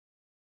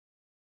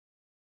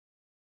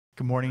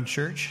Good morning,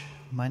 church.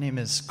 My name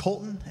is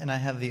Colton, and I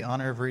have the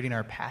honor of reading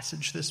our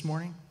passage this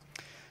morning.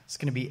 It's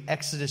going to be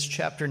Exodus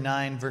chapter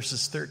 9,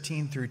 verses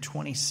 13 through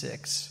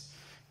 26.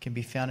 It can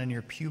be found in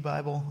your pew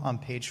Bible on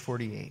page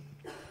 48.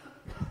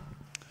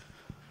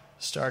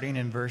 Starting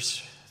in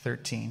verse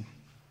 13.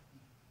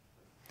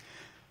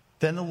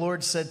 Then the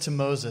Lord said to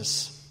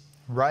Moses,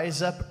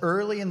 "Rise up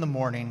early in the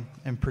morning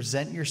and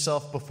present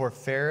yourself before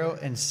Pharaoh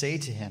and say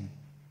to him,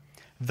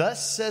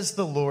 'Thus says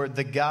the Lord,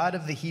 the God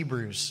of the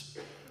Hebrews,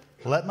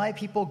 let my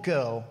people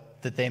go,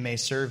 that they may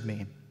serve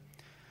me.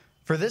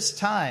 For this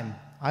time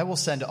I will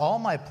send all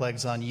my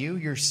plagues on you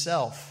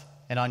yourself,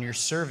 and on your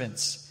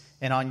servants,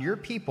 and on your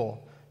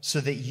people, so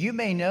that you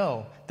may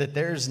know that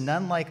there is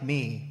none like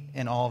me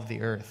in all of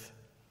the earth.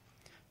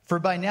 For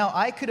by now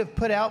I could have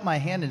put out my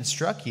hand and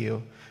struck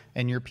you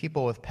and your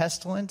people with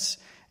pestilence,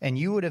 and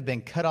you would have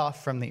been cut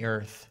off from the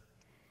earth.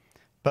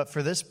 But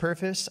for this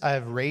purpose I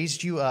have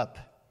raised you up,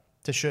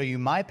 to show you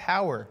my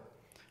power,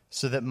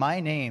 so that my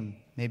name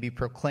may be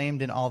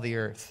proclaimed in all the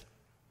earth.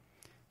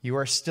 You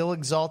are still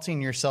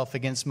exalting yourself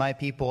against my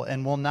people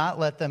and will not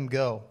let them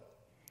go.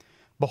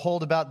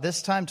 Behold, about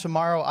this time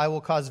tomorrow I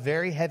will cause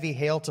very heavy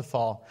hail to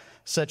fall,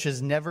 such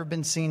as never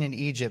been seen in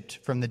Egypt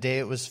from the day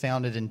it was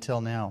founded until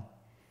now.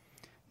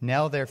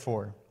 Now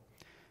therefore,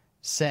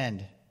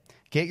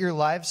 get your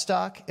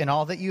livestock and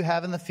all that you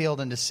have in the field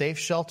into safe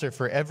shelter,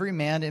 for every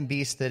man and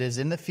beast that is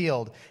in the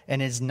field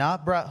and is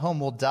not brought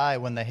home will die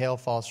when the hail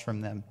falls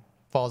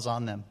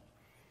on them.'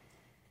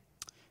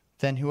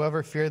 Then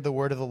whoever feared the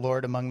word of the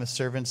Lord among the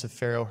servants of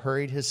Pharaoh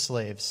hurried his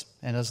slaves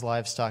and his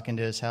livestock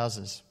into his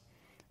houses.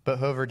 But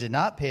whoever did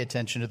not pay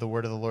attention to the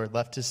word of the Lord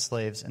left his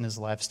slaves and his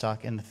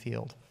livestock in the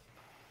field.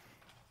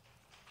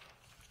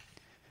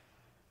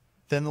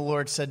 Then the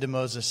Lord said to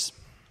Moses,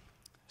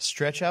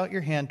 'Stretch out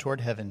your hand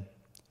toward heaven,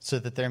 so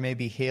that there may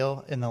be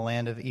hail in the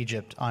land of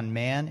Egypt, on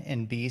man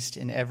and beast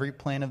in every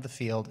plant of the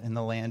field in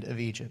the land of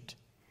Egypt.'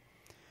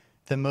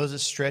 Then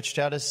Moses stretched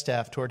out his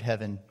staff toward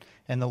heaven,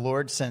 and the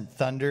Lord sent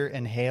thunder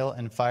and hail,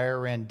 and fire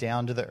ran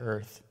down to the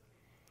earth.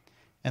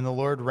 And the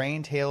Lord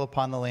rained hail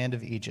upon the land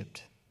of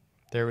Egypt.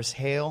 There was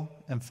hail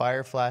and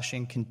fire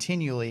flashing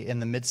continually in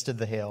the midst of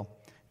the hail,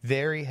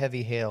 very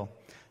heavy hail,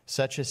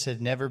 such as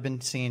had never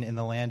been seen in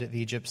the land of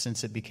Egypt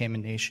since it became a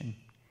nation.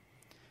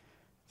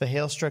 The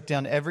hail struck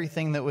down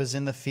everything that was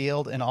in the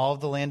field in all of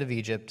the land of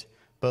Egypt,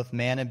 both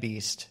man and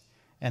beast.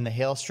 And the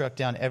hail struck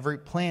down every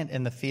plant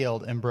in the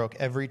field and broke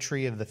every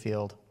tree of the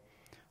field.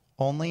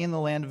 Only in the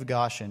land of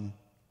Goshen,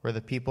 where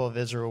the people of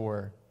Israel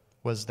were,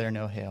 was there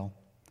no hail."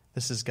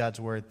 This is God's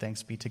word.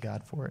 Thanks be to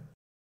God for it.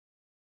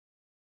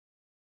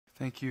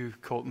 Thank you,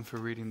 Colton, for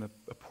reading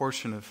a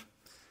portion of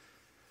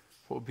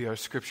what will be our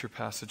scripture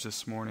passage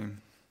this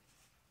morning.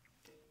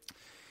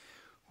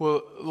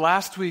 Well,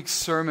 last week's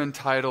sermon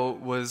title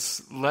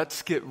was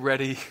 "Let's Get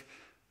Ready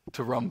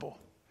to Rumble,"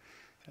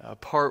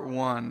 part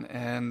one.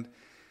 And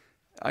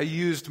I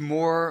used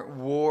more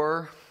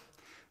war,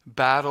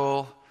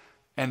 battle,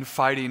 and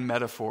fighting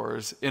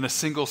metaphors in a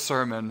single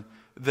sermon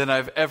than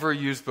I've ever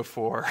used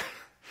before,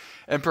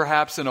 and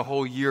perhaps in a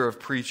whole year of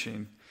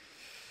preaching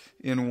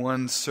in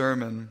one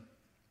sermon.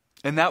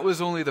 And that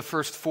was only the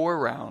first 4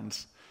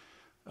 rounds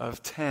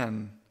of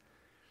 10.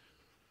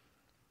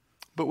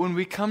 But when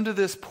we come to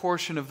this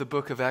portion of the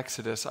book of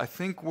Exodus, I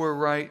think we're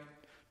right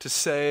to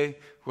say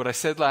what I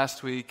said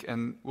last week,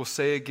 and we'll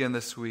say again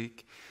this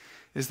week,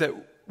 is that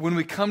when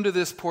we come to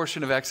this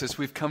portion of Exodus,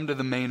 we've come to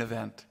the main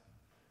event.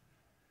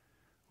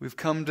 We've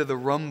come to the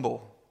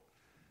rumble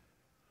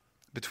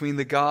between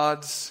the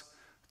gods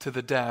to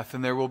the death,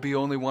 and there will be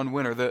only one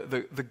winner,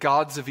 the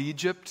gods of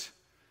Egypt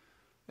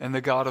and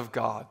the God of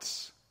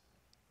gods.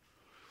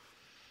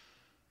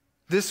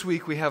 This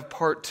week we have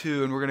part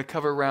 2, and we're going to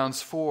cover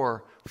rounds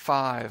 4,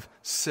 5,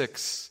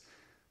 6,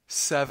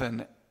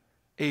 7,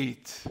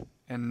 8,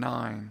 and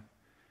 9.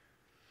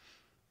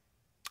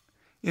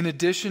 In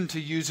addition to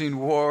using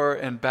war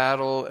and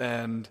battle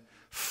and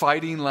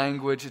fighting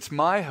language, it's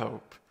my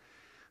hope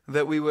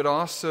that we would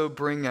also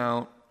bring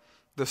out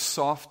the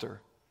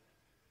softer,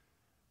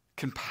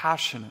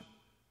 compassionate,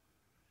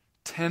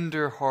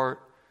 tender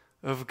heart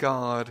of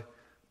God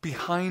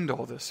behind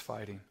all this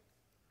fighting.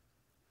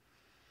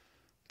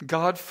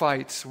 God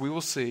fights, we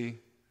will see,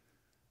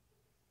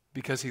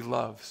 because He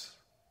loves.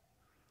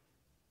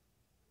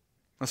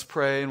 Let's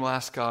pray, and we'll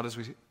ask God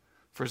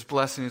for His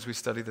blessing as we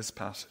study this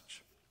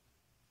passage.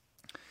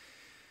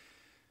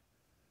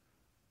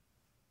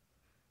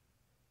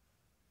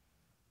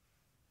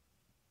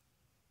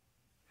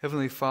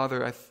 Heavenly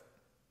Father, I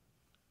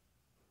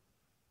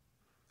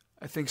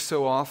think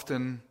so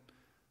often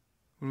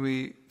when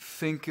we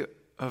think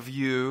of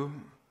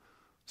you,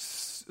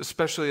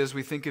 especially as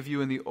we think of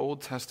you in the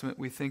Old Testament,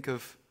 we think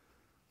of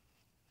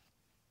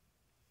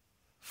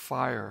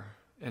fire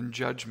and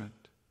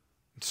judgment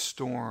and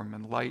storm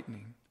and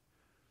lightning.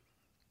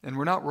 And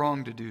we're not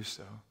wrong to do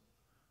so,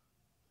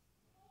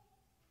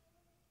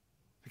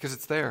 because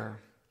it's there.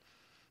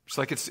 It's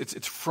like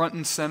it's front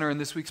and center in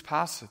this week's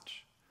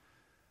passage.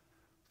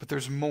 But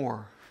there's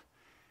more.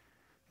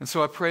 And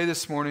so I pray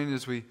this morning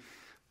as we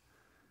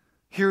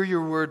hear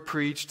your word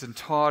preached and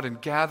taught and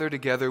gather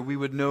together, we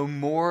would know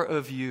more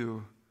of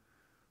you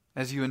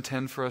as you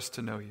intend for us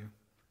to know you.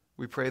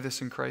 We pray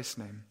this in Christ's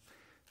name.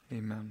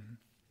 Amen.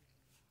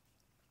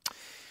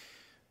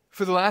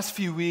 For the last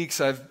few weeks,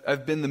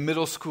 I've been the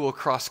middle school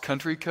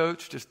cross-country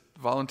coach, just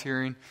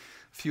volunteering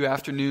a few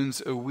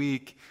afternoons a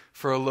week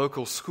for a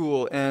local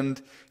school.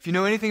 And if you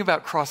know anything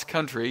about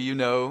cross-country, you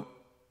know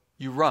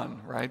you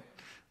run, right?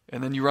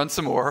 And then you run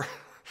some more,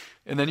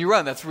 and then you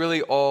run. That's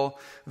really all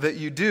that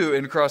you do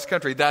in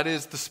cross-country. That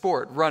is the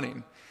sport,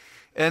 running.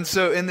 And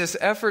so in this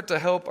effort to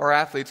help our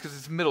athletes, because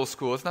it's middle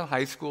school, it's not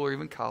high school or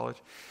even college,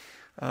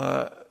 in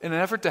an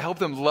effort to help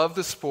them love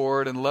the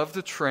sport and love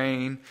to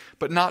train,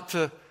 but not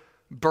to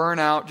burn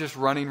out just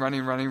running,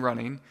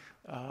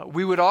 I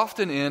would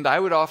often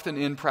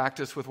end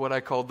practice with what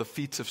I called the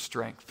feats of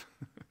strength,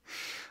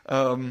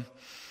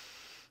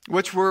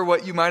 which were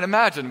what you might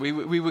imagine.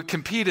 We would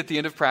compete at the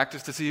end of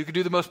practice to see who could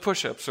do the most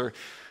push-ups or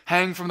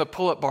hang from the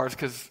pull-up bars,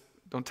 because,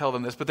 don't tell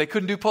them this, but they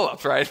couldn't do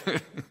pull-ups, right?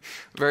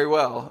 Very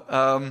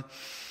well.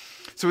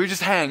 So we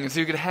just hang, and so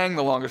you could hang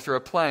the longest, or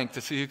a plank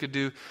to see who could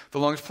do the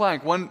longest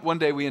plank. One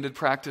day we ended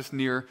practice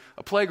near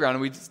a playground,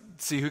 and we'd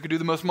see who could do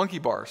the most monkey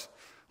bars.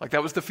 Like,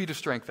 that was the feat of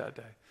strength that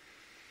day.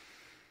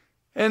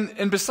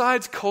 And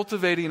besides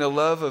cultivating a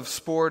love of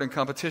sport and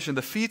competition,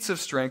 the feats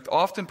of strength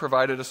often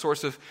provided a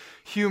source of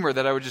humor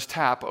that I would just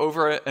tap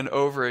over and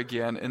over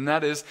again. And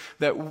that is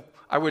that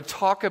I would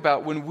talk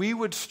about when we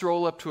would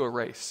stroll up to a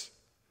race,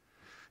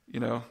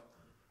 the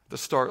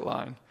start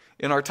line,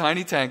 in our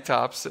tiny tank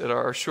tops and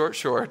our short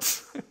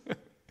shorts,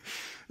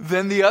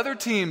 then the other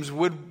teams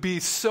would be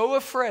so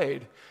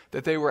afraid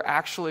that they were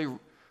actually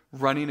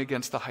running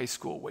against the high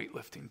school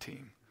weightlifting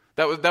team.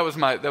 That was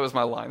my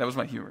line. That was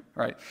my humor,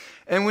 right?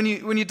 And when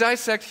you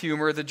dissect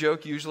humor, the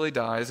joke usually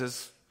dies,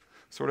 as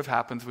sort of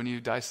happens when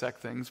you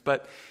dissect things.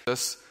 But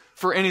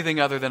for anything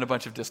other than a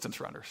bunch of distance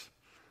runners,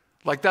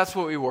 like, that's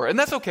what we were, and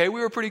that's okay.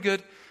 We were a pretty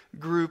good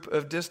group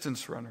of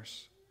distance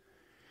runners.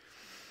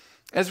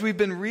 As we've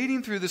been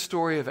reading through the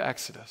story of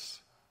Exodus,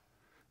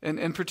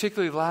 and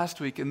particularly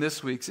last week and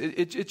this week's,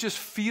 it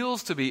just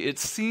it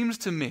seems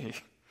to me,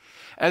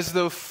 as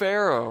though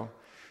Pharaoh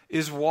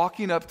is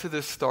walking up to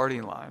this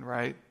starting line,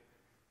 right?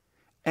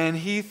 And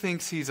he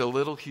thinks he's a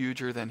little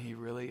huger than he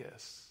really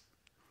is.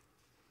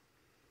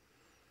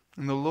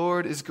 And the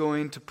Lord is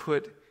going to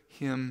put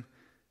him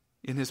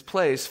in his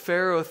place.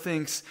 Pharaoh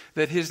thinks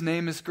that his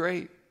name is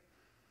great,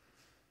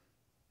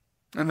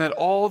 and that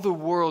all the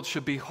world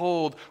should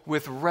behold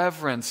with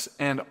reverence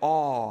and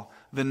awe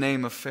the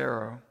name of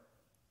Pharaoh.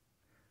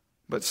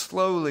 But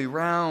slowly,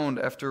 round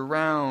after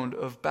round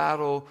of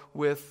battle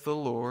with the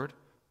Lord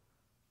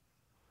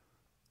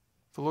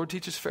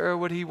teaches Pharaoh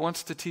what he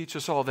wants to teach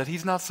us all, that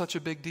he's not such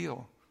a big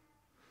deal,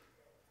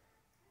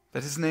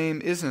 that his name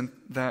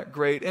isn't that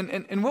great.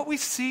 And what we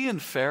see in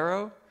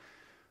Pharaoh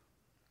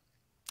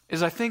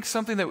is, I think,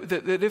 something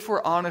that if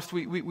we're honest,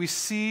 we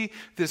see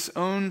this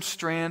own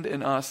strand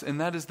in us, and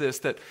that is this,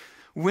 that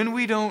when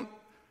we don't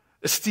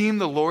esteem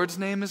the Lord's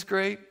name as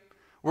great,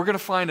 we're going to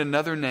find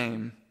another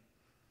name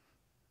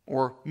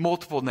or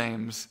multiple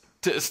names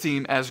to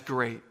esteem as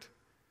great.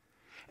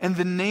 And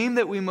the name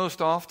that we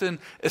most often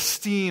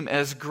esteem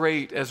as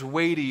great, as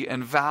weighty,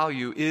 and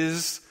value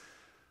is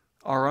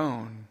our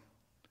own.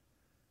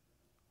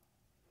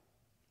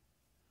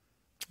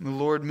 And the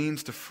Lord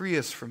means to free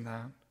us from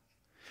that.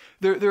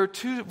 There are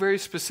two very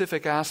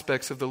specific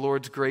aspects of the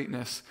Lord's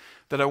greatness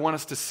that I want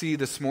us to see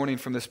this morning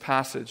from this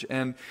passage. And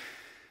I'm going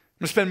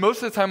to spend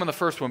most of the time on the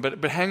first one,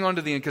 but hang on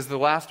to the end, because the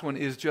last one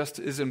is just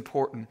as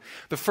important.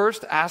 The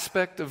first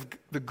aspect of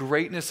the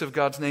greatness of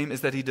God's name is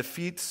that he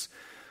defeats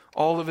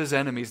all of his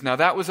enemies. Now,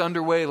 that was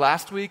underway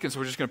last week, and so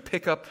we're just going to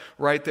pick up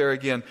right there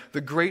again. The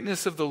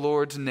greatness of the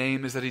Lord's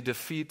name is that he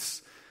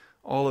defeats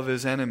all of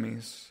his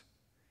enemies.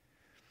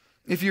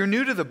 If you're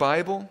new to the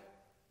Bible,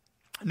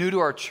 new to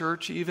our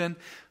church even,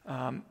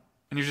 and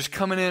you're just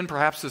coming in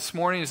perhaps this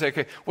morning and say,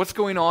 okay, what's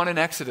going on in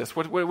Exodus?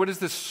 What is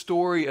this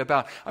story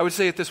about? I would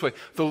say it this way.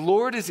 The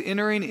Lord is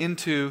entering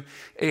into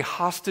a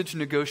hostage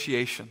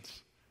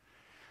negotiations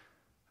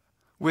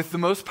with the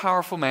most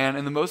powerful man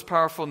and the most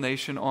powerful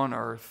nation on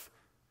earth.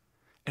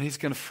 And he's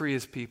going to free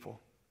his people.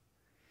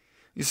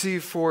 You see,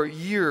 for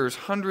years,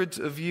 hundreds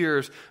of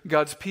years,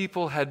 God's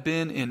people had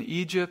been in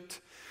Egypt.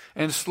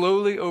 And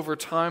slowly over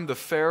time, the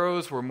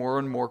pharaohs were more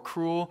and more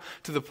cruel,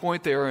 to the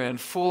point they are in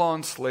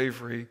full-on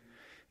slavery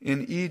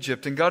in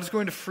Egypt. And God's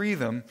going to free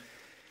them.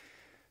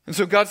 And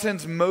so God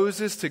sends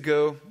Moses to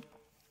go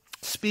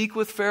speak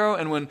with Pharaoh.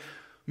 And when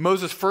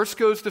Moses first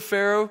goes to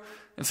Pharaoh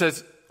and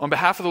says, on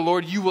behalf of the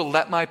Lord, you will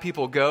let my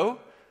people go,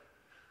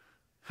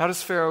 how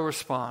does Pharaoh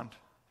respond?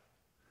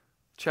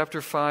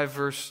 Chapter 5,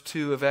 verse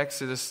 2 of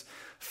Exodus,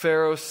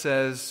 Pharaoh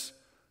says,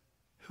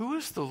 "Who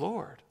is the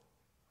Lord,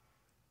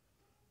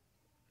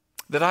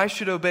 that I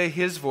should obey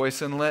his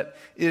voice and let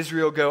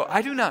Israel go?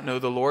 I do not know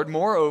the Lord.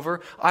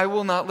 Moreover, I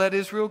will not let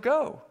Israel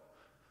go."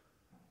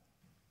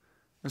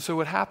 And so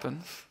what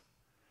happens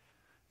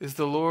is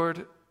the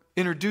Lord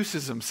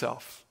introduces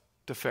himself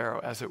to Pharaoh,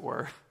 as it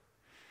were,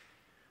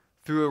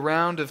 through a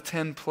round of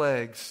 10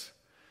 plagues.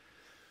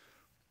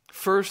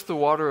 First, the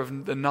water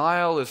of the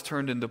Nile is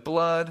turned into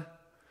blood.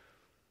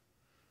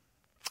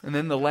 And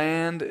then the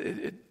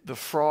land, the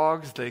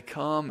frogs, they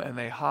come and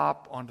they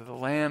hop onto the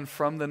land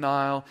from the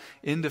Nile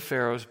into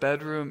Pharaoh's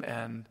bedroom,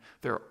 and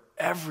they're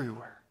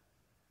everywhere.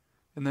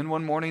 And then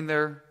one morning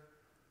they're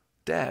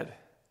dead.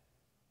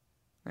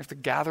 They have to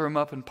gather them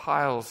up in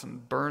piles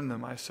and burn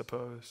them, I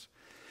suppose.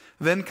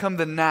 Then come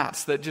the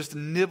gnats that just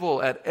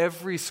nibble at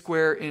every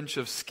square inch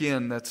of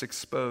skin that's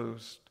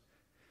exposed.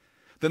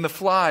 Then the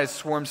flies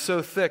swarm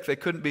so thick they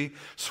couldn't be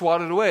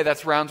swatted away.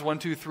 That's rounds 1,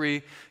 2,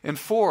 3, and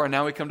 4. And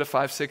now we come to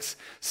 5, 6,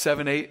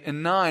 7, 8,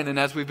 and 9. And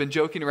as we've been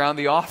joking around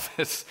the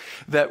office,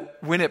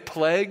 that when it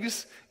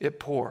plagues, it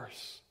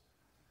pours.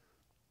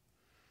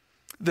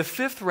 The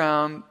fifth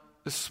round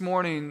this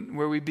morning,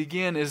 where we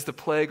begin, is the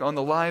plague on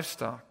the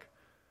livestock.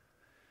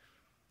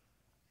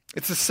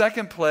 It's the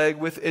second plague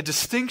with a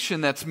distinction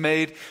that's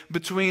made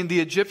between the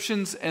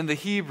Egyptians and the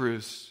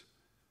Hebrews.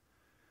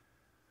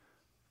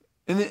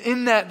 And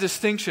in that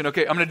distinction,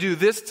 okay, I'm going to do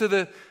this to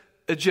the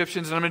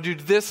Egyptians and I'm going to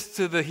do this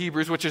to the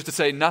Hebrews, which is to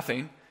say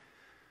nothing.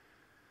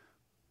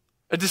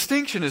 A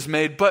distinction is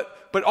made,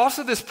 but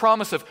also this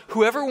promise of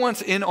whoever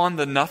wants in on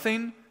the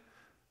nothing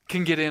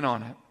can get in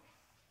on it.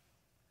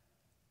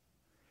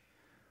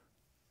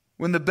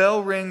 When the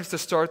bell rings to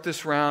start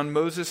this round,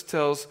 Moses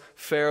tells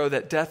Pharaoh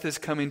that death is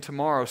coming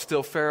tomorrow.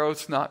 Still,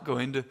 Pharaoh's not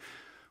going to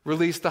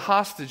release the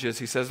hostages,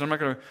 he says. I'm not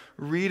going to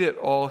read it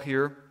all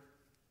here.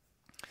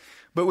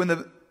 But when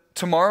the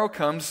tomorrow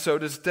comes, so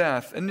does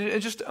death. And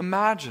just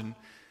imagine,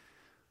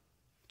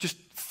 just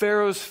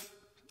Pharaoh's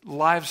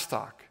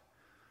livestock,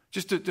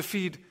 just to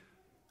feed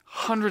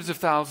hundreds of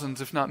thousands,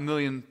 if not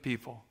million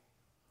people.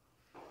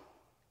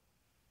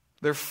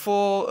 They're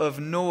full of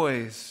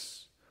noise,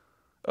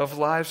 of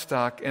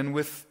livestock, and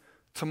with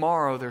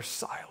tomorrow they're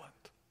silent.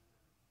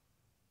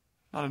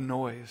 Not a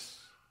noise.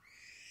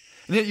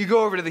 And yet you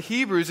go over to the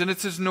Hebrews and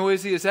it's as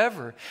noisy as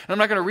ever. And I'm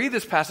not going to read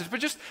this passage, but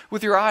just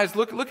with your eyes,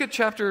 look at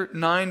chapter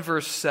 9,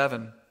 verse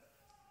 7.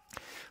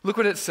 Look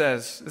what it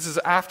says. This is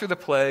after the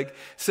plague. It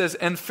says,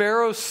 "And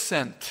Pharaoh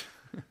sent,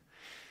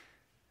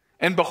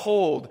 and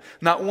behold,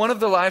 not one of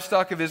the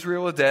livestock of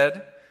Israel was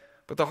dead,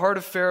 but the heart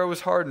of Pharaoh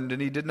was hardened,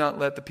 and he did not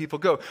let the people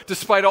go."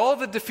 Despite all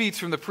the defeats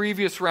from the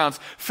previous rounds,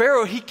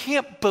 Pharaoh, he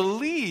can't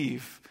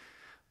believe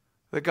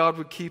that God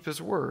would keep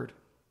his word.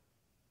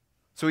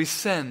 So he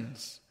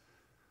sends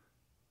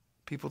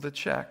people to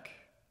check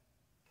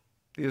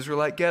the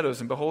Israelite ghettos.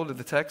 And behold, in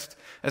the text,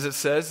 as it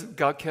says,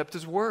 God kept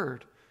his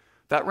word.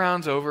 That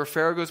round's over.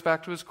 Pharaoh goes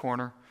back to his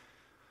corner.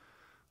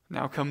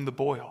 Now come the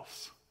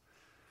boils.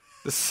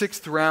 The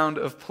sixth round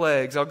of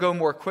plagues. I'll go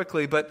more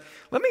quickly, but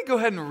let me go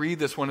ahead and read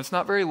this one. It's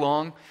not very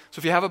long. So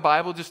if you have a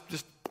Bible, just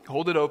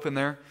hold it open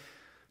there.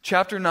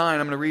 Chapter 9,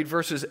 I'm going to read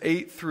verses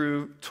 8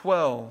 through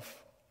 12.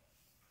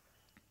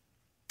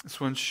 This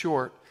one's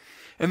short.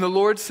 "And the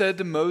Lord said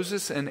to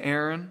Moses and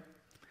Aaron,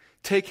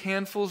 'Take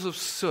handfuls of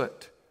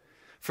soot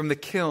from the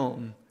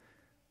kiln,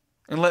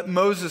 and let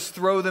Moses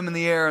throw them in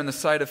the air in the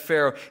sight of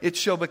Pharaoh. It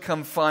shall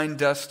become fine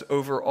dust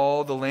over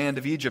all the land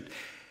of Egypt,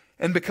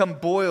 and become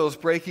boils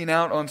breaking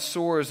out on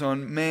sores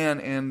on man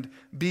and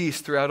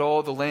beast throughout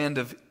all the land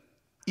of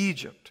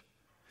Egypt.'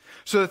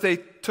 So that they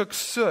took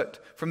soot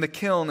from the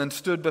kiln and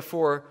stood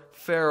before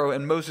Pharaoh,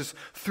 and Moses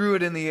threw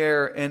it in the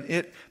air, and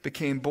it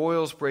became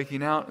boils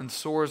breaking out and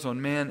sores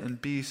on man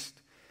and beast.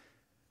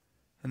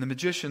 And the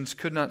magicians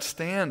could not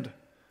stand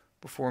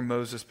before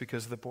Moses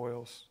because of the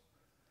boils.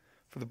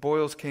 For the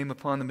boils came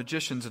upon the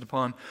magicians and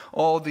upon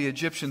all the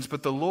Egyptians.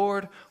 But the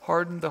Lord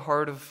hardened the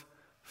heart of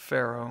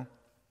Pharaoh,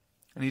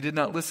 and he did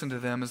not listen to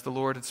them as the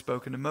Lord had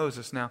spoken to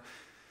Moses." Now,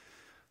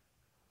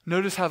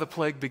 notice how the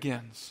plague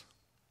begins.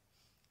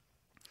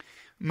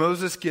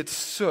 Moses gets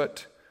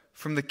soot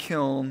from the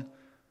kiln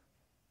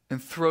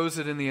and throws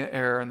it in the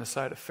air in the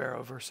sight of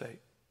Pharaoh, verse 8.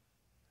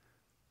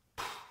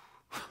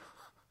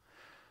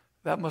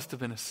 That must have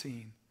been a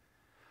scene.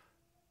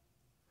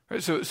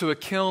 Right, so a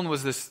kiln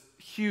was this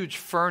huge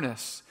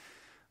furnace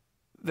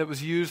that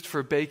was used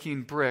for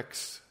baking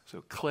bricks.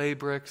 So clay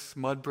bricks,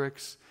 mud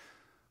bricks,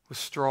 with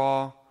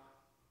straw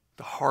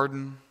to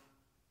harden.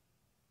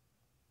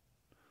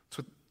 That's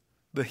what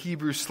the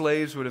Hebrew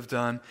slaves would have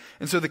done.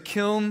 And so the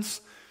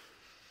kilns,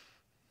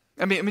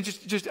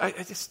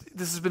 this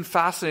has been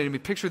fascinating to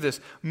me. Picture this.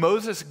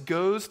 Moses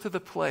goes to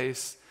the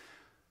place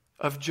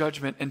of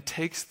judgment and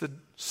takes the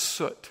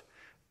soot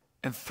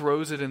and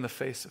throws it in the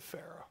face of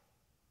Pharaoh.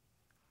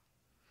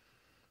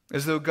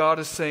 As though God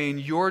is saying,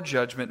 your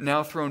judgment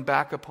now thrown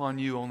back upon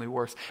you, only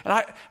worse.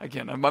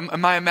 And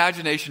my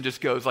imagination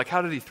just goes, like,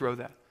 how did he throw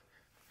that?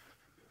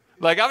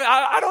 Like,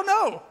 I don't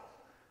know.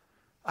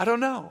 I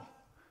don't know.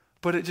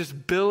 But it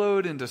just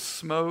billowed into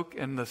smoke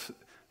and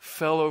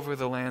fell over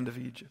the land of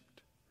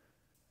Egypt.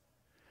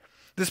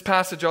 This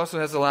passage also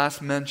has the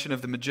last mention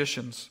of the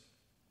magicians.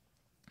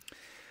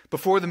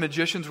 Before the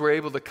magicians were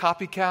able to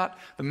copycat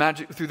the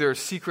magic through their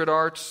secret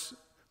arts,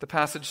 the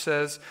passage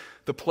says,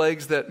 the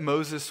plagues that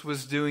Moses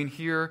was doing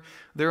here,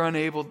 they're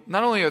unable,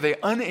 not only are they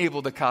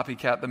unable to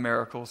copycat the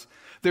miracles,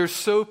 They're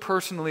so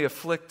personally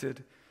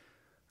afflicted,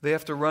 they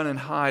have to run and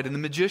hide. And the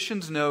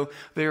magicians know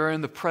they are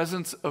in the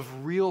presence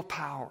of real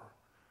power.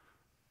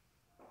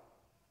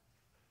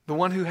 The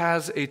one who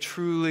has a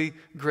truly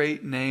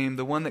great name,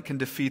 the one that can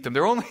defeat them.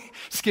 They're only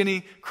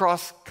skinny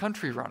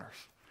cross-country runners.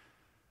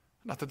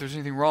 Not that there's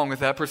anything wrong with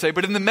that per se,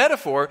 but in the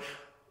metaphor,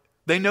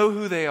 they know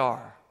who they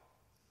are.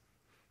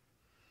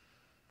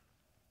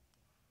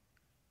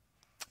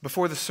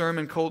 Before the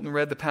sermon, Colton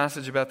read the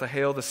passage about the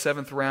hail, the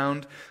 7th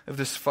round of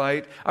this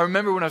fight. I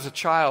remember when I was a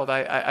child,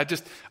 I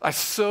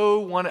so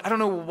wanted, I don't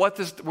know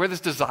where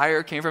this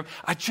desire came from.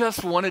 I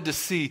just wanted to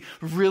see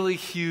really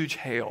huge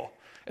hail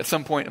at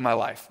some point in my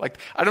life. Like,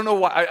 I don't know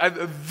why, I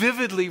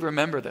vividly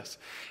remember this.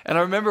 And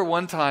I remember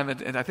one time,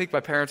 and I think my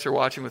parents are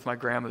watching with my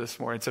grandma this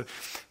morning, so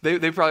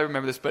they probably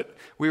remember this, but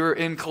we were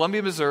in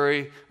Columbia,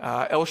 Missouri,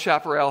 El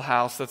Chaparral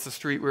House, that's the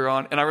street we were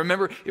on, and I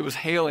remember it was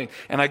hailing,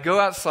 and I go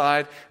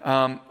outside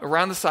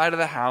around the side of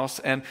the house,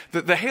 and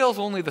the hail's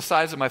only the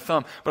size of my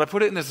thumb, but I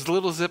put it in this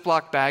little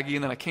Ziploc baggie,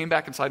 and then I came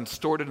back inside and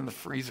stored it in the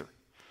freezer.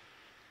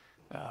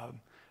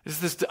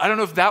 I don't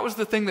know if that was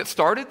the thing that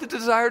started the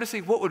desire to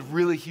see what would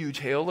really huge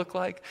hail look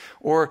like,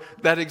 or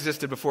that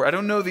existed before. I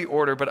don't know the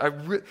order, but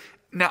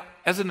now,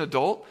 as an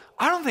adult,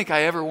 I don't think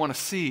I ever want to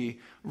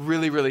see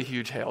really, really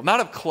huge hail. Not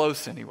up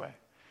close, anyway.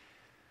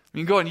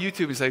 You can go on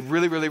YouTube and say,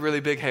 really, really, really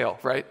big hail,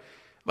 right?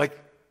 Like,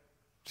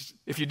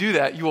 if you do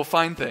that, you will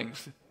find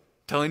things. I'm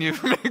telling you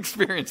from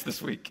experience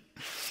this week.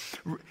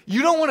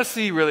 You don't want to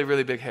see really,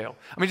 really big hail.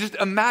 I mean, just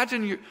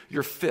imagine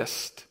your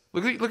fist.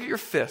 Look at your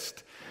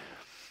fist.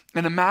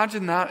 And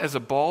imagine that as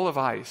a ball of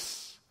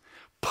ice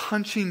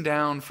punching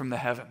down from the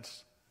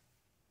heavens.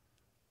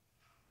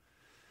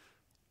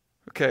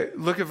 Okay,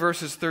 look at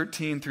verses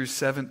 13 through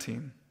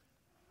 17.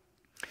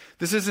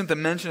 This isn't the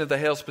mention of the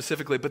hail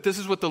specifically, but this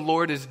is what the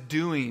Lord is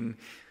doing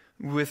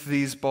with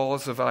these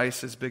balls of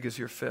ice as big as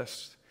your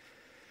fist.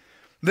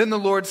 Then the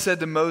Lord said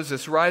to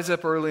Moses, "Rise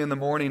up early in the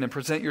morning and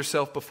present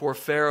yourself before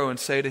Pharaoh and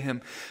say to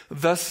him,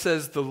 'Thus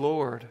says the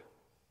Lord,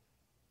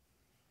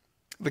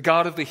 the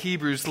God of the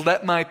Hebrews,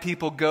 let my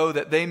people go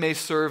that they may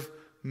serve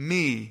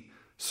me,'"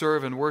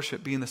 serve and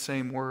worship being the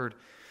same word.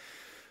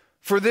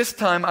 "For this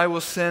time I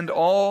will send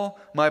all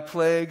my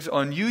plagues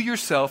on you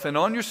yourself and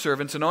on your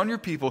servants and on your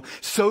people,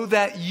 so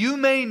that you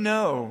may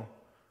know."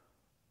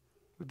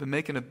 We've been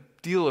making a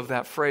deal of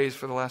that phrase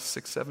for the last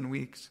 6-7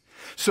 weeks.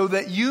 "So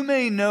that you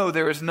may know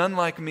there is none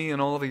like me in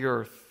all the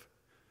earth.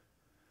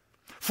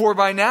 For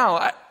by now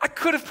I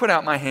could have put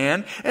out my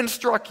hand and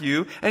struck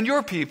you and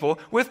your people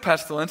with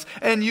pestilence,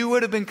 and you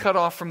would have been cut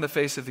off from the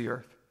face of the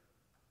earth.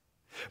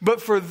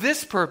 But for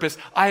this purpose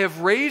I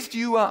have raised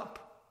you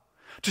up,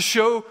 to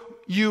show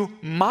you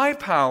my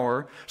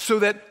power, so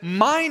that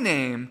my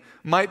name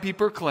might be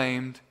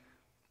proclaimed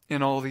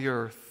in all the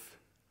earth.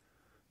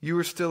 You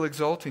are still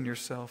exalting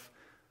yourself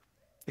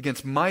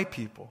against my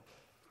people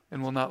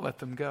and will not let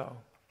them go."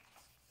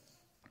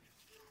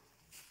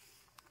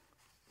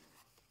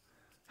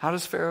 How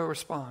does Pharaoh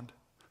respond?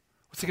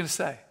 What's he going to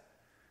say?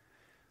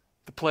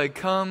 The plague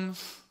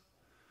comes.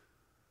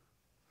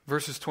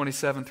 Verses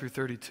 27 through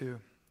 32.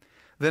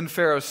 Then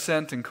Pharaoh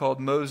sent and called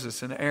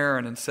Moses and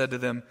Aaron and said to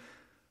them,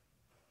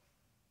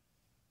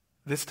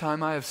 "This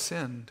time I have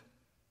sinned.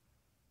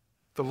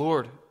 The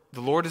Lord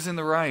is in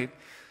the right,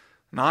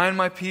 and I and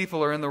my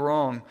people are in the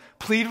wrong.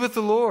 Plead with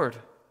the Lord.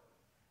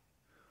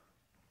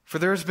 For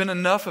there has been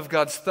enough of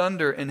God's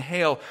thunder and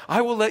hail.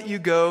 I will let you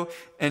go,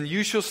 and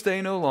you shall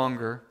stay no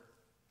longer."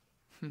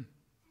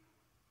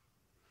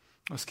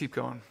 Let's keep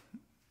going.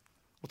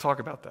 We'll talk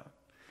about that.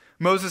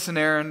 Moses and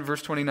Aaron,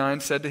 verse 29,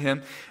 said to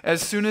him,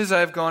 "As soon as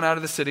I have gone out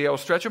of the city, I will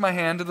stretch out my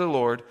hand to the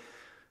Lord,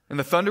 and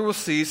the thunder will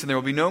cease, and there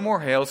will be no more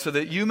hail, so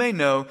that you may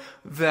know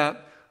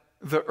that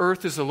the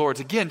earth is the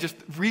Lord's." Again, just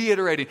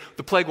reiterating,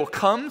 the plague will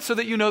come so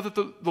that you know that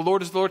the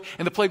Lord is the Lord,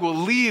 and the plague will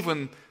leave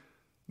when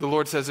the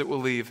Lord says it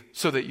will leave,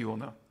 so that you will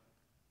know.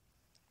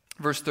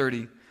 Verse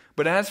 30,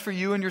 "But as for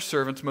you and your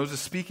servants," Moses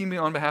speaking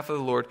on behalf of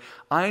the Lord,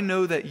 "I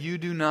know that you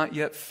do not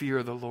yet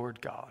fear the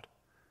Lord God."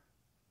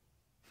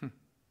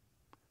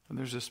 And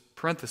there's this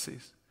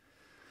parentheses.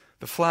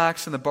 "The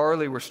flax and the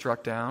barley were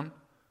struck down,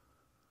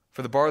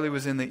 for the barley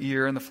was in the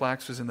ear and the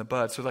flax was in the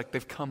bud." So like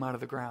they've come out of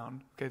the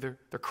ground. Okay,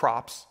 they're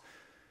crops.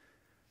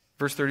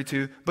 Verse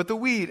 32, "But the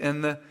wheat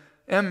and the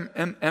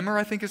emmer,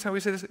 I think is how we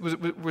say this,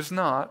 was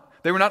not.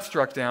 They were not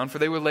struck down, for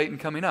they were late in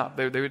coming up."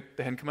 They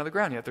hadn't come out of the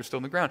ground yet. They're still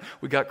in the ground.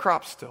 We got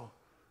crops still.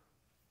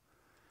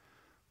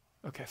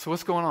 Okay, so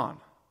what's going on?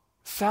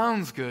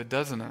 Sounds good,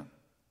 doesn't it?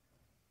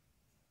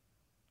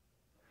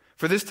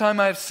 "For this time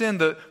I have sinned.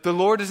 The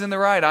Lord is in the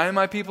right. I and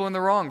my people in the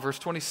wrong." Verse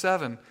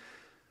 27.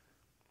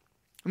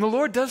 And the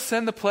Lord does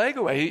send the plague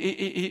away.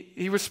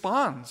 He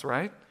responds,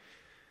 right?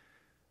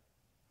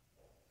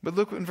 But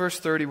look in verse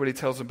 30 what he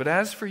tells them. "But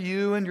as for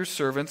you and your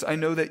servants, I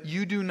know that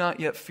you do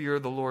not yet fear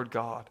the Lord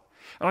God."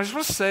 And I just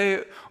want to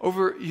say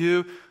over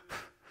you,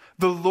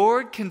 the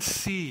Lord can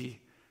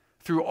see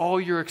through all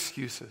your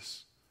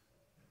excuses.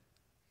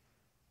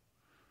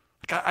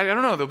 I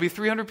don't know, there'll be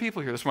 300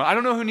 people here this morning. I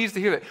don't know who needs to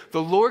hear that.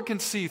 The Lord can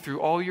see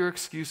through all your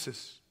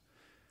excuses.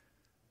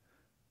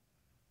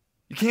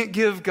 can't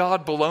give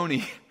God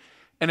baloney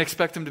and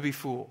expect him to be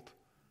fooled.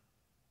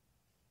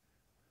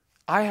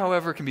 I,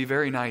 however, can be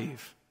very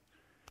naive.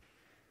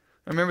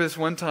 I remember this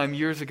one time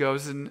years ago. I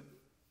was in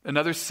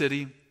another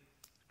city.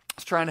 I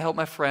was trying to help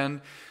my friend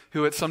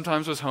who at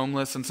sometimes was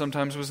homeless and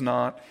sometimes was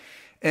not.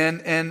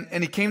 And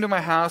he came to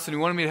my house and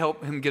he wanted me to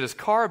help him get his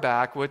car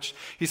back, which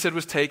he said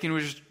was taken.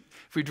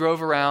 If we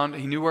drove around,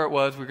 he knew where it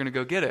was, we were going to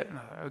go get it. And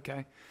I thought,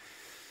 okay.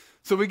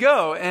 So we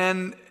go,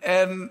 and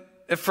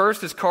at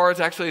first his car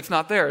it's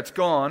not there, it's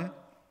gone.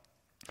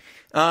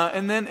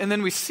 And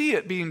then we see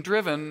it being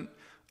driven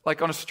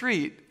like on a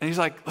street, and he's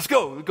like, let's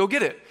go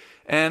get it.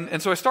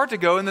 And so I start to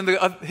go, and then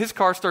his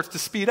car starts to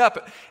speed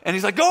up, and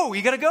he's like, go,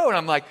 you got to go. And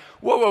I'm like,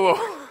 whoa.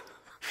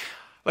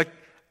 Like,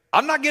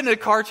 I'm not getting a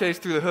car chase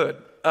through the hood.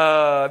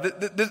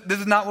 This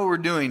is not what we're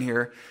doing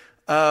here.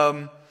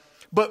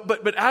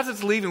 But as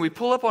it's leaving, we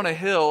pull up on a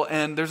hill,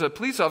 and there's a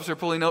police officer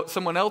pulling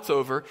someone else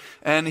over,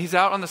 and he's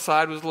out on the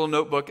side with his little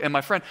notebook, and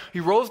my friend, he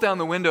rolls down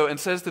the window and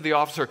says to the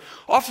officer,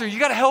 "Officer, you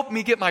got to help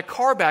me get my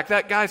car back.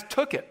 That guy's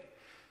took it."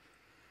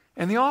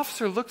 And the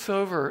officer looks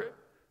over,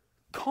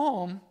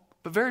 calm,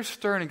 but very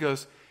stern, and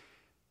goes,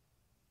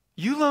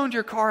 "You loaned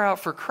your car out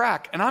for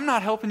crack, and I'm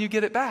not helping you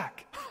get it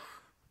back."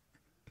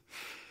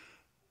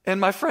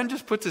 And my friend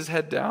just puts his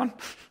head down.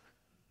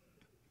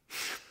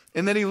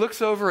 And then he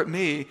looks over at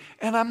me,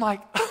 and I'm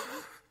like,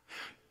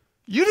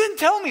 "You didn't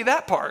tell me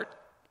that part.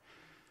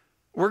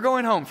 We're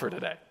going home for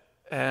today."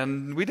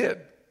 And we did.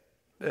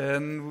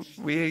 And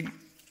we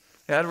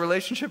had a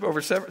relationship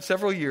over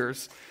several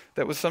years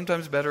that was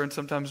sometimes better and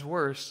sometimes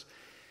worse.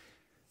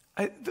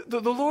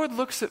 The Lord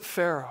looks at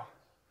Pharaoh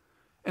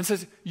and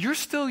says, "You're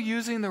still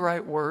using the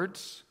right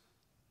words,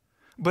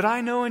 but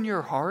I know in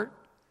your heart,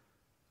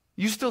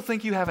 you still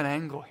think you have an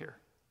angle here.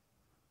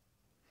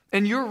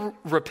 And your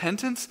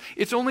repentance,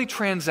 it's only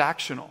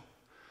transactional.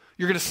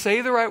 You're going to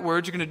say the right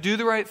words, you're going to do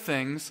the right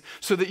things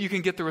so that you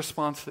can get the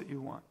response that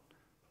you want.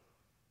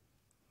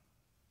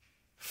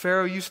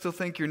 Pharaoh, you still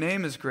think your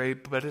name is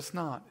great, but it's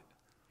not."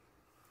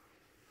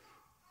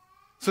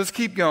 So let's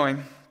keep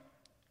going.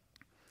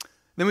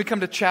 Then we come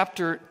to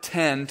chapter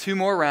 10, 2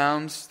 more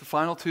rounds, the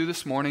final 2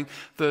 this morning,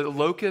 the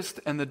locust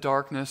and the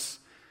darkness,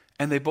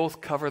 and they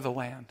both cover the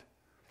land.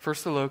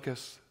 First the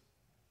locust,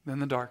 then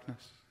the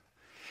darkness.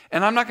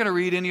 And I'm not going to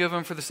read any of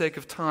them for the sake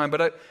of time,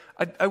 but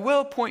I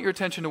will point your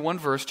attention to one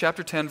verse,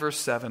 chapter 10, verse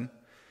 7.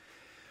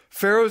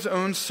 Pharaoh's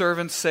own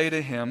servants say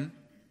to him,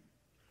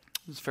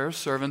 Pharaoh's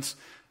servants,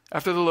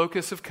 after the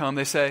locusts have come,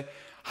 they say,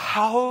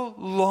 "How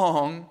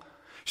long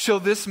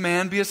shall this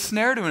man be a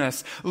snare to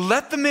us?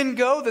 Let the men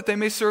go that they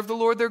may serve the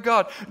Lord their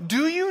God.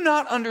 Do you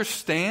not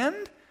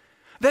understand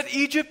that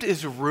Egypt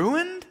is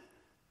ruined?"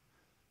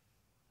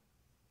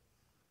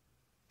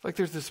 Like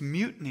there's this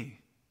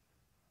mutiny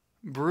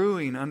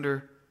brewing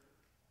under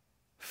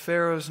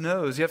Pharaoh's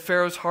nose, yet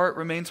Pharaoh's heart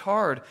remains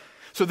hard.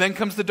 So then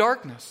comes the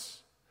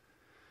darkness.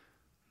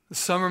 This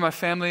summer, my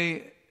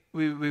family,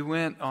 we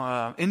went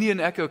Indian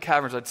Echo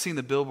Caverns. I'd seen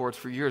the billboards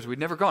for years. We'd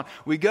never gone.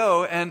 We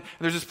go, and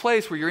there's this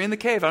place where you're in the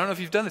cave. I don't know if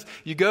you've done this.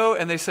 You go,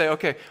 and they say,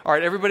 "Okay, all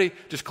right, everybody,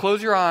 just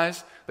close your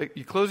eyes."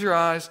 You close your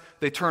eyes.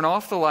 They turn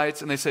off the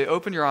lights, and they say,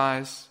 "Open your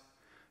eyes."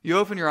 You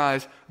open your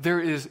eyes. There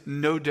is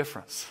no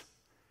difference.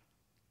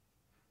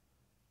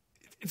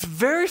 It's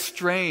very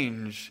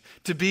strange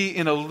to be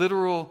in a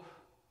literal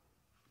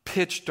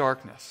pitch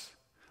darkness.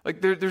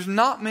 Like there's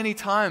not many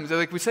times,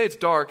 like we say it's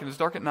dark and it's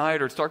dark at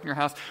night or it's dark in your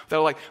house, that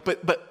are like,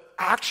 but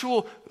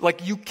actual,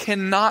 like you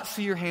cannot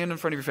see your hand in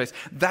front of your face.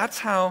 That's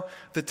how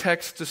the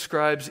text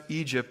describes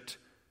Egypt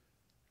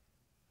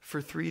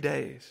for 3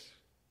 days.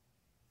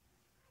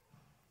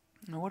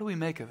 Now what do we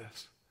make of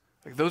this?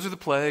 Like those are the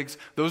plagues,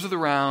 those are the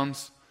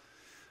rounds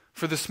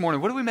for this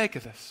morning. What do we make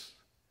of this?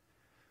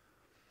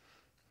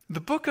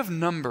 The book of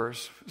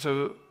Numbers,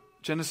 so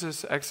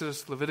Genesis,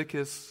 Exodus,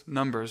 Leviticus,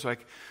 Numbers,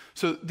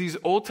 so these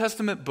Old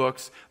Testament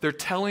books, they're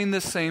telling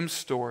the same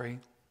story.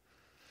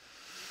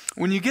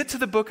 When you get to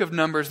the book of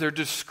Numbers, they're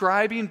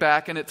describing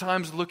back and at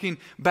times looking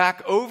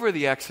back over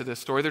the Exodus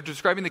story. They're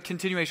describing the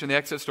continuation of the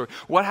Exodus story.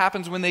 What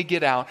happens when they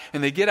get out?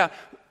 And they get out.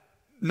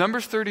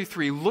 Numbers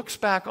 33 looks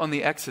back on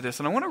the Exodus.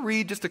 And I want to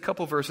read just a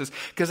couple verses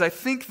because I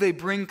think they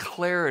bring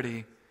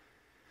clarity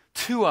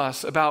to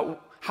us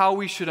about how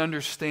we should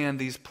understand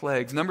these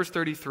plagues. Numbers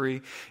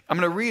 33, I'm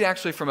going to read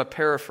actually from a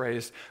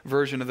paraphrased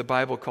version of the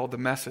Bible called The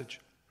Message.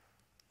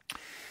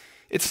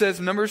 It says,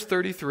 Numbers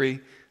 33,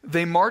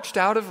 they marched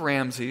out of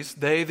Ramses,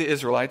 they, the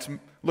Israelites,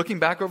 looking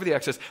back over the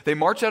Exodus, they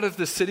marched out of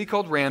the city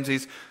called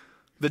Ramses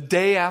the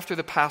day after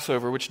the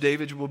Passover, which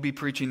David will be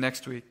preaching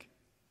next week.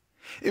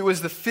 It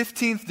was the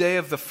 15th day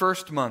of the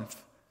first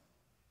month.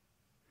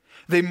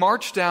 They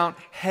marched out,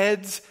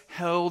 heads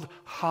held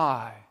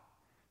high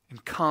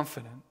and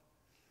confident.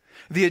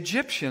 The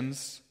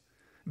Egyptians,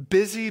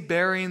 busy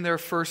burying their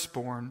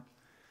firstborn,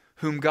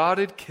 whom God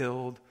had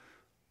killed,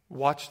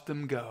 watched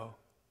them go.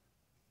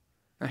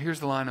 Now here's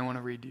the line I want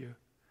to read to you.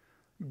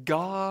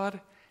 God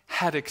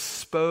had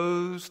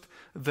exposed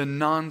the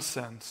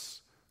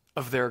nonsense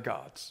of their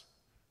gods.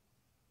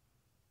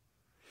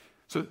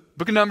 So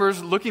Book of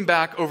Numbers, looking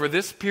back over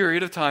this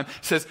period of time,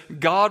 says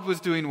God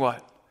was doing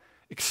what?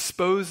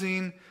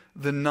 Exposing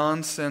the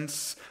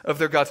nonsense of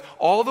their gods.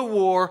 All the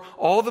war,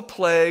 all the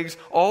plagues,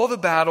 all the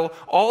battle,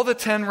 all the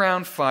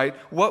 10-round fight,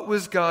 what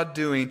was God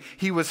doing?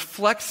 He was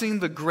flexing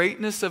the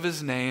greatness of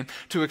his name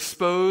to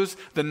expose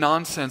the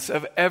nonsense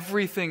of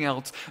everything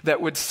else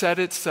that would set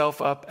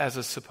itself up as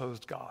a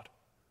supposed God.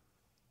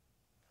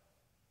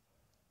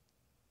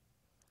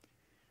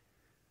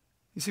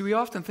 You see, we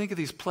often think of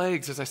these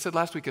plagues, as I said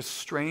last week, as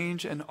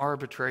strange and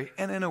arbitrary,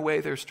 and in a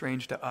way they're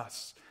strange to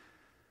us.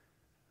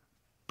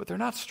 But they're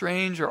not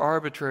strange or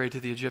arbitrary to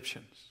the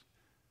Egyptians.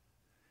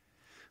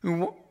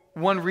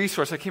 One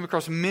resource, I came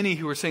across many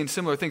who were saying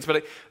similar things,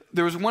 but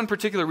there was one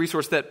particular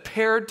resource that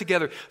paired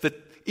together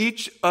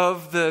each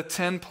of the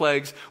 10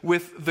 plagues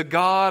with the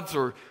gods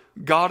or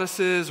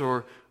goddesses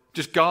or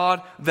just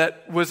God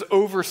that was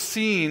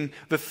overseeing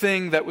the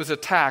thing that was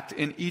attacked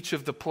in each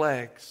of the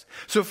plagues.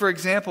 So for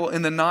example,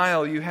 in the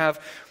Nile, you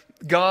have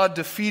God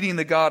defeating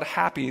the god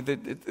Happy,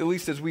 that at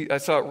least as I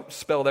saw it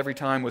spelled every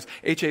time was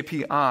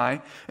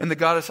Hapi, and the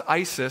goddess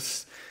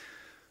Isis,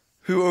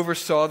 who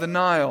oversaw the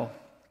Nile.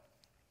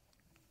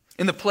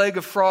 In the plague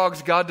of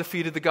frogs, God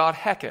defeated the god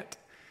Hecate,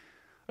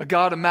 a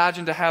god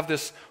imagined to have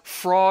this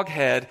frog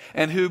head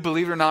and who,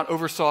 believe it or not,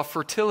 oversaw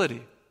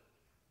fertility.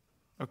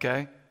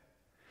 Okay?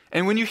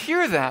 And when you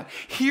hear that,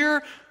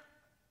 hear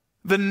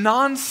the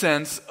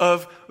nonsense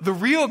of the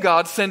real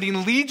God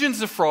sending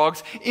legions of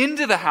frogs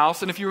into the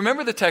house. And if you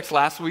remember the text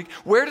last week,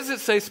 where does it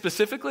say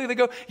specifically? They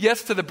go,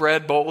 yes, to the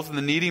bread bowls and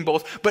the kneading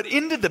bowls, but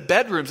into the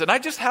bedrooms. And I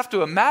just have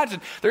to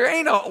imagine there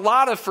ain't a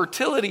lot of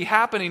fertility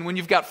happening when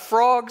you've got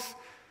frogs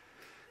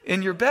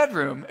in your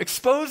bedroom,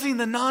 exposing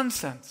the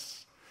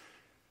nonsense.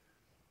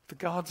 The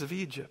gods of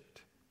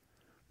Egypt.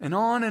 And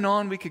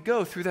on we could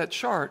go through that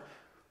chart.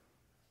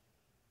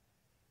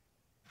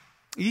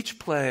 Each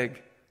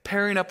plague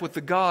pairing up with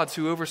the gods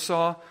who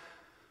oversaw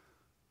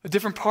a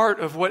different part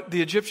of what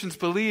the Egyptians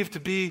believed to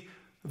be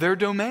their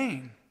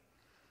domain.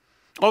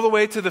 All the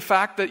way to the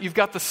fact that you've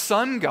got the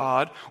sun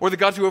god, or the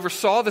gods who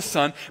oversaw the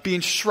sun,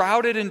 being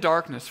shrouded in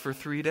darkness for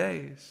 3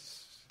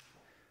 days.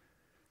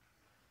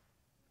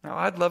 Now,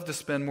 I'd love to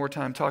spend more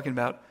time talking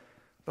about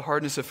the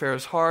hardness of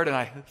Pharaoh's heart, and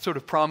I sort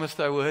of promised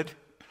I would.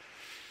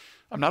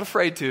 I'm not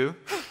afraid to.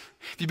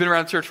 If you've been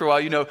around church for a while,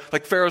 you know,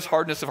 like Pharaoh's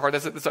hardness of heart,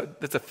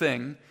 that's a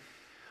thing.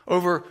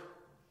 Over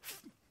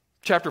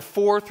chapter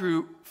 4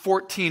 through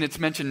 14, it's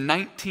mentioned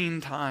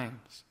 19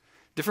 times.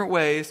 Different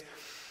ways.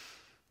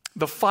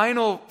 The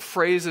final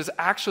phrases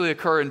actually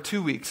occur in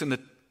 2 weeks in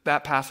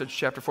that passage,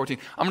 chapter 14.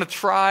 I'm going to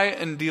try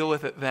and deal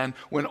with it then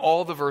when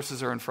all the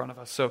verses are in front of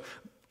us. So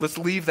let's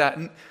leave that.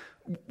 And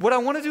what I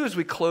want to do as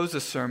we close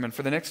this sermon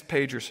for the next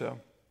page or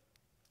so,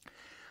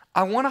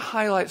 I want to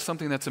highlight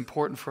something that's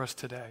important for us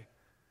today.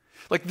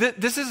 Like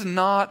this is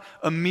not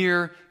a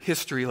mere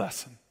history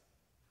lesson.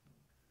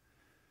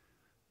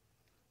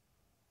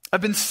 I've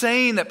been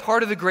saying that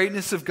part of the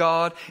greatness of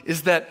God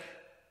is that,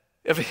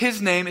 of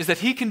his name, is that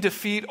he can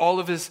defeat all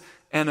of his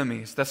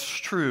enemies. That's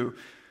true.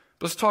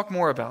 But let's talk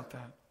more about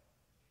that.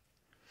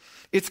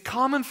 It's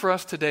common for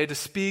us today to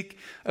speak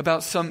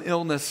about some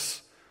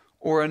illness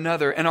or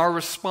another, and our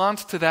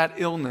response to that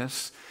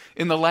illness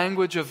in the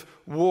language of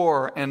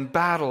war and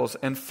battles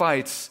and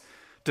fights,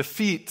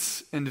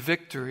 defeats and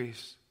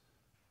victories.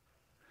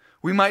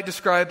 We might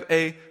describe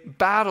a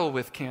battle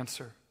with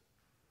cancer.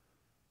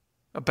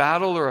 A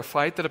battle or a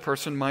fight that a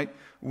person might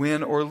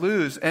win or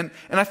lose. And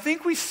I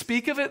think we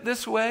speak of it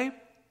this way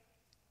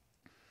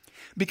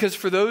because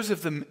for those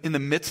of them in the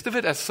midst of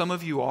it, as some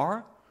of you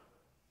are,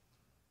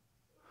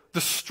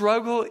 the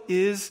struggle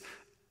is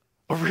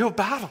a real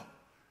battle.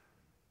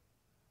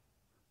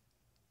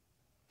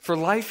 For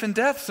life and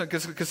death,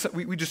 because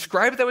we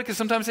describe it that way because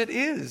sometimes it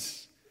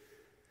is.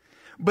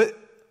 But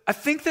I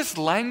think this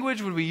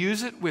language, when we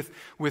use it with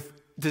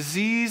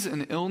disease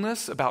and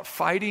illness, about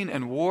fighting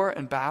and war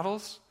and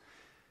battles,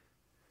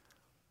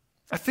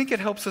 I think it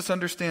helps us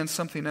understand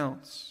something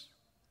else.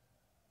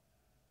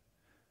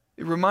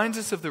 It reminds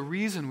us of the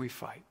reason we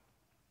fight.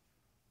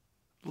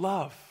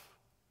 Love.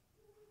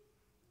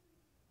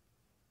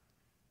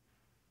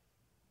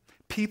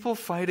 People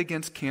fight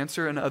against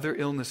cancer and other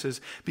illnesses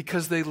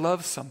because they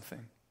love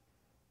something,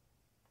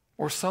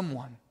 or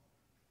someone,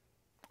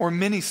 or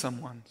many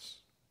someones.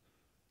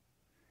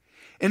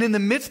 And in the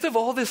midst of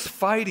all this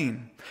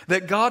fighting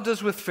that God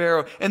does with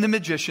Pharaoh and the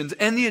magicians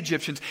and the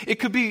Egyptians, it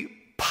could be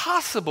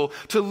possible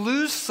to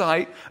lose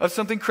sight of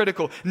something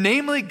critical.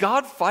 Namely,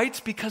 God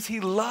fights because he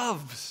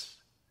loves.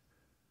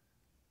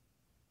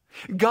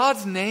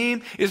 God's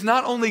name is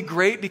not only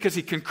great because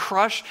he can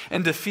crush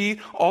and defeat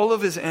all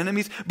of his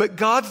enemies, but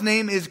God's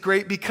name is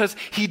great because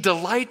he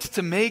delights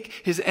to make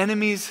his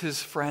enemies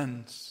his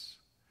friends.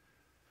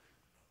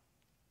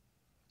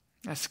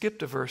 I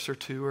skipped a verse or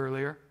two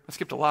earlier. I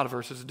skipped a lot of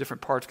verses in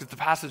different parts because the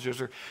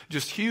passages are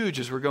just huge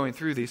as we're going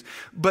through these.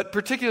 But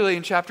particularly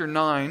in chapter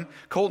 9,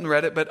 Colton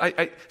read it, but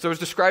so I was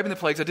describing the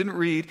plagues. I didn't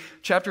read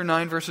chapter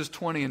 9, verses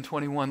 20 and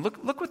 21.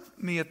 Look with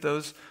me at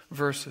those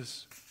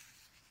verses.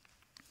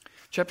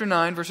 Chapter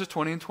 9, verses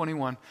 20 and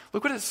 21.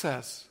 Look what it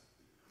says.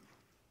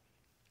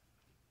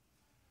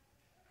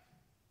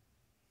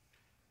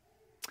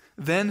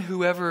 Then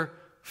whoever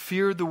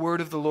feared the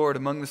word of the Lord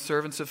among the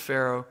servants of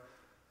Pharaoh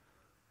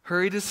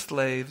hurried his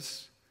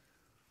slaves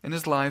and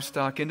his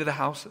livestock into the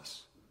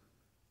houses.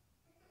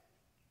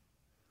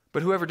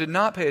 But whoever did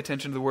not pay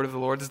attention to the word of the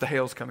Lord, this is the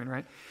hail's coming,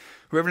 right?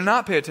 Whoever did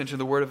not pay attention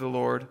to the word of the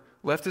Lord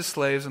left his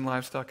slaves and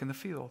livestock in the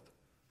field.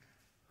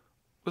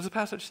 What does the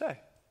passage say?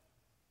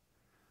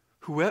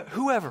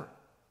 Whoever,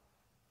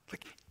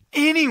 like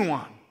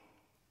anyone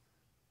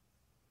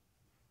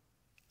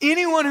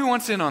who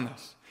wants in on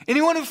this,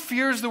 anyone who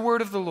fears the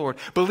word of the Lord,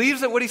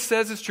 believes that what he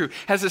says is true,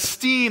 has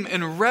esteem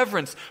and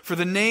reverence for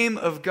the name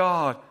of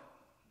God,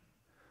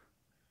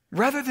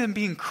 rather than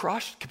being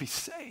crushed, could be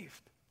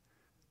saved.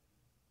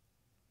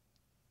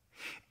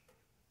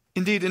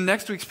 Indeed, in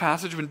next week's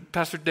passage, when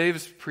Pastor Dave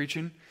is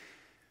preaching,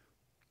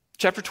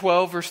 chapter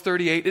 12, verse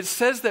 38, it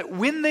says that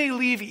when they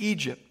leave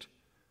Egypt,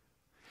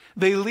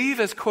 they leave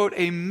as, quote,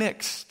 a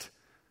mixed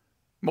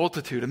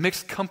multitude, a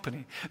mixed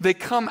company. They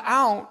come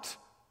out,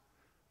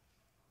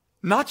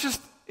 not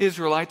just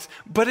Israelites,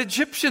 but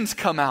Egyptians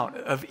come out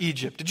of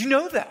Egypt. Did you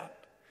know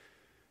that?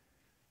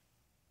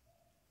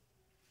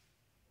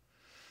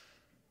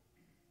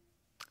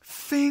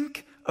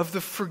 Think of the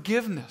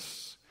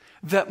forgiveness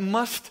that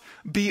must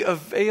be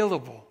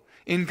available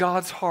in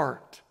God's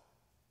heart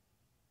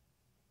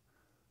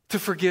to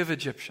forgive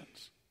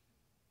Egyptians.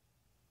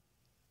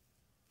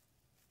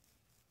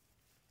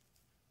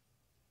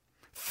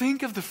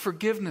 Think of the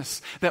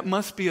forgiveness that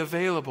must be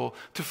available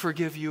to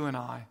forgive you and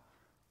I.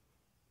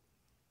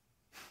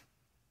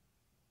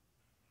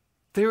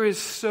 There is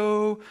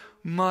so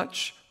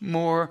much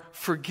more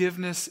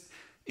forgiveness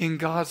in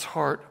God's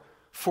heart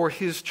for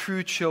his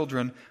true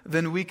children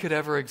than we could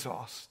ever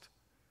exhaust.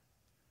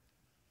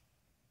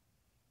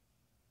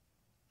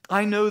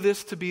 I know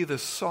this to be the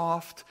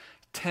soft,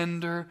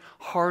 tender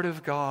heart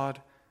of God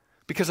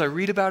because I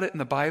read about it in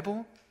the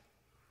Bible,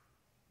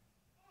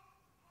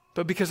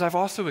 but because I've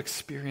also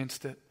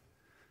experienced it.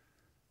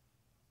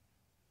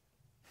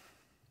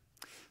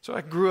 So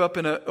I grew up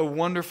in a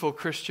wonderful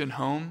Christian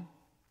home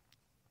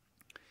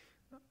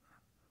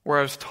where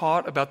I was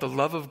taught about the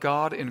love of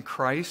God in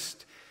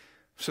Christ.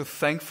 I'm so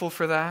thankful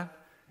for that.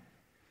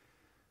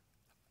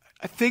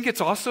 I think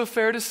it's also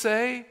fair to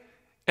say,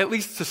 at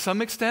least to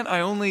some extent,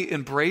 I only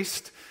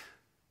embraced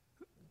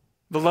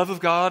the love of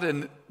God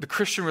and the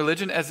Christian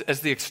religion as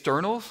the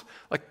externals.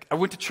 Like, I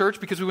went to church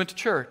because we went to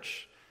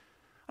church.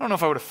 I don't know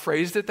if I would have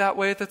phrased it that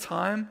way at the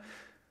time,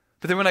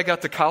 but then when I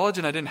got to college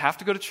and I didn't have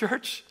to go to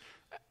church,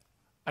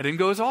 I didn't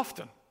go as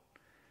often.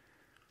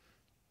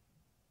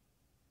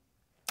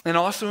 And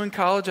also in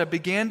college, I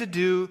began to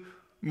do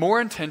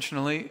more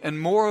intentionally and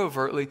more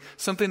overtly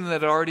something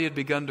that already had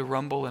begun to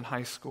rumble in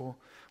high school,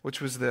 which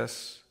was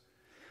this.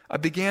 I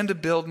began to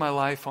build my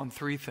life on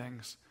three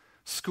things: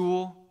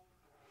 school,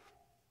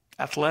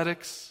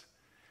 athletics,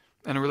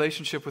 and a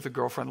relationship with a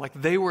girlfriend. Like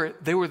they were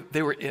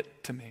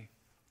it to me.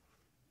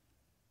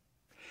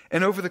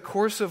 And over the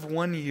course of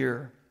 1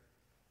 year,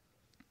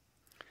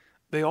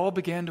 they all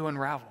began to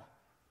unravel.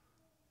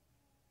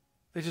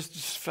 They just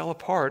fell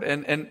apart.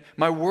 And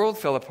my world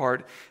fell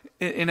apart.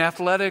 In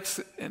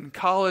athletics, in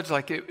college,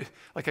 like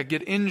I'd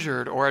get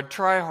injured, or I'd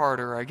try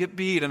harder, or I'd get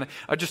beat, and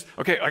I got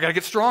to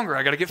get stronger,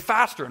 I got to get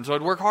faster, and so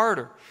I'd work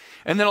harder.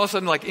 And then all of a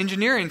sudden, like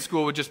engineering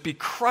school would just be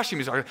crushing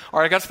me. So, all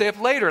right, I got to stay up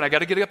later, and I got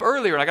to get up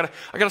earlier, and I got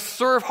to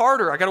serve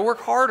harder, I got to work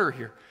harder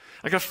here.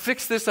 I got to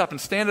fix this up and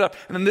stand it up,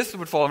 and then this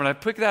would fall over, and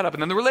I'd pick that up,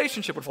 and then the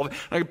relationship would fall over,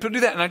 and I could do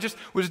that, and I just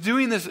was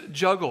doing this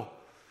juggle,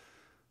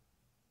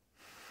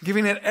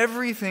 giving it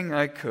everything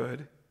I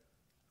could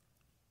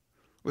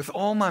with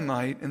all my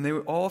might, and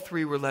all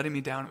three were letting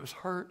me down. It was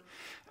hurt,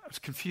 I was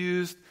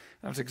confused,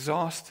 I was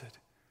exhausted.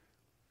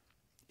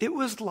 It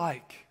was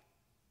like,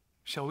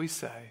 shall we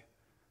say,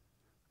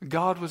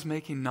 God was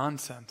making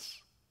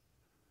nonsense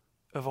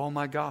of all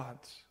my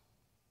gods.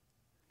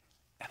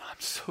 And I'm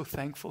so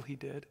thankful he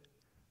did.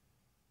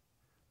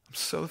 I'm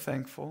so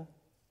thankful.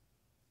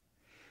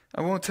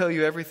 I won't tell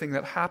you everything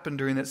that happened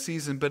during that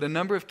season, but a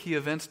number of key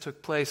events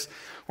took place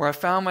where I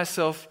found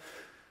myself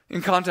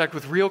in contact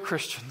with real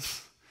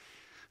Christians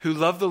who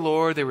loved the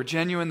Lord. They were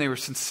genuine, they were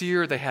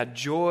sincere, they had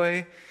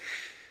joy,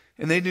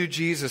 and they knew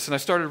Jesus. And I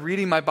started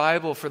reading my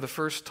Bible for the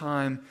first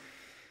time,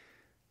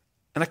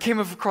 and I came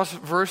across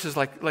verses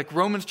like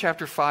Romans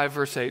chapter 5,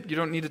 verse 8. You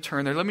don't need to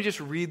turn there. Let me just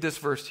read this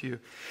verse to you.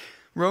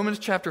 Romans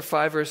chapter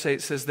 5, verse 8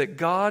 says that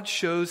God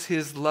shows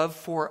his love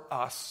for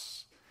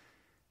us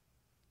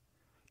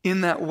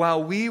in that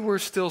while we were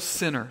still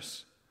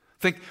sinners,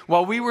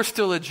 while we were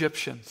still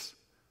Egyptians,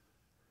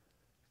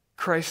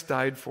 Christ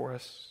died for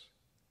us.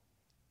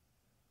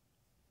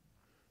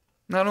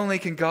 Not only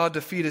can God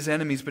defeat his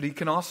enemies, but he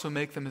can also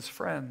make them his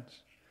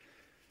friends.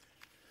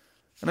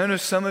 And I know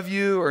some of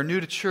you are new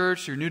to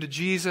church, you're new to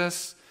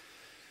Jesus,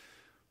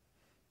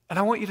 and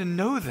I want you to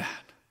know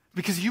that,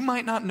 because you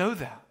might not know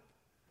that.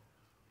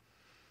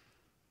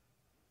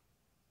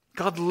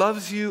 God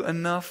loves you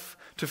enough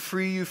to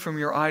free you from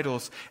your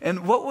idols.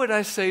 And what would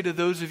I say to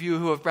those of you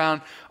who have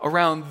been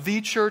around the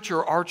church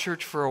or our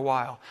church for a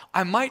while?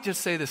 I might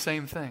just say the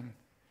same thing.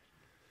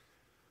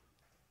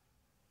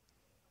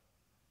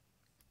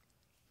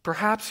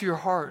 Perhaps your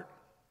heart,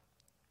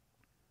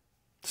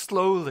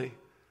 slowly,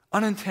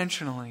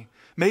 unintentionally,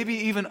 maybe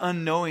even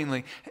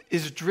unknowingly,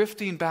 is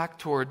drifting back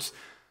towards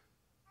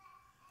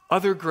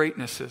other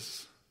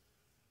greatnesses.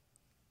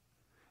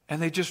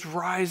 And they're just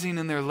rising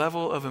in their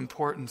level of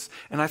importance.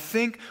 And I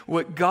think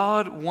what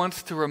God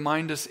wants to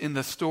remind us in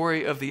the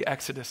story of the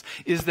Exodus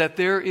is that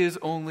there is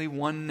only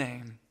one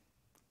name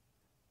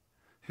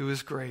who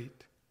is great.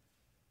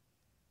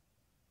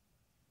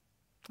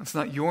 It's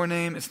not your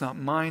name, it's not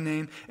my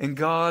name, and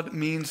God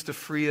means to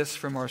free us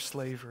from our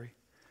slavery.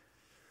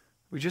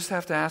 We just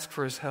have to ask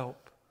for his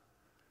help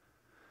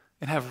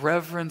and have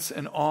reverence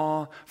and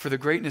awe for the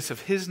greatness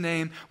of his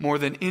name more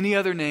than any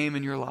other name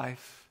in your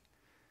life,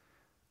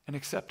 and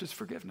accept his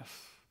forgiveness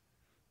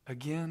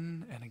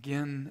again and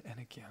again and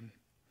again.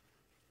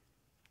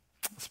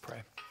 Let's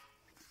pray.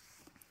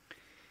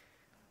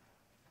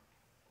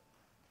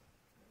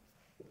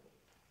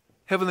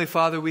 Heavenly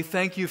Father, we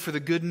thank you for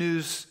the good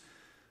news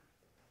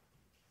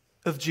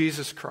of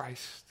Jesus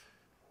Christ.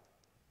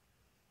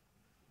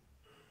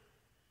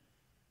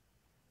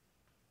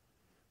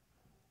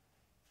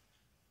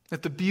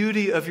 That the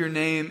beauty of your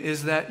name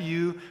is that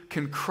you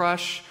can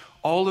crush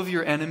all of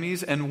your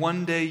enemies, and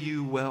one day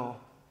you will,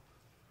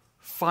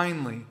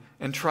 finally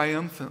and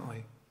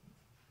triumphantly.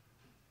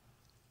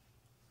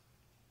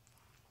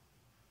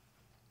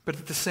 But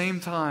at the same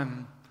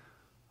time,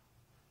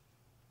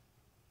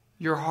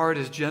 your heart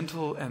is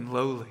gentle and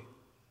lowly.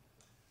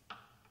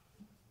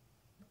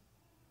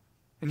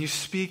 And you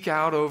speak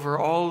out over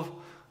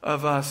all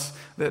of us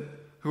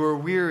who are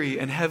weary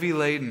and heavy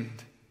laden,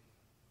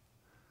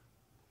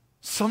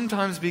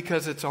 sometimes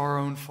because it's our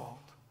own fault.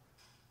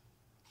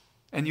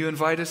 And you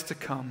invite us to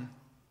come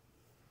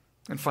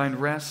and find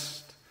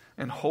rest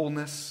and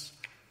wholeness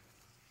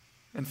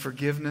and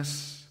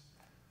forgiveness.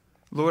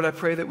 Lord, I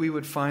pray that we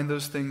would find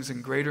those things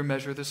in greater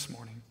measure this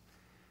morning.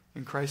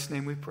 In Christ's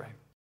name we pray.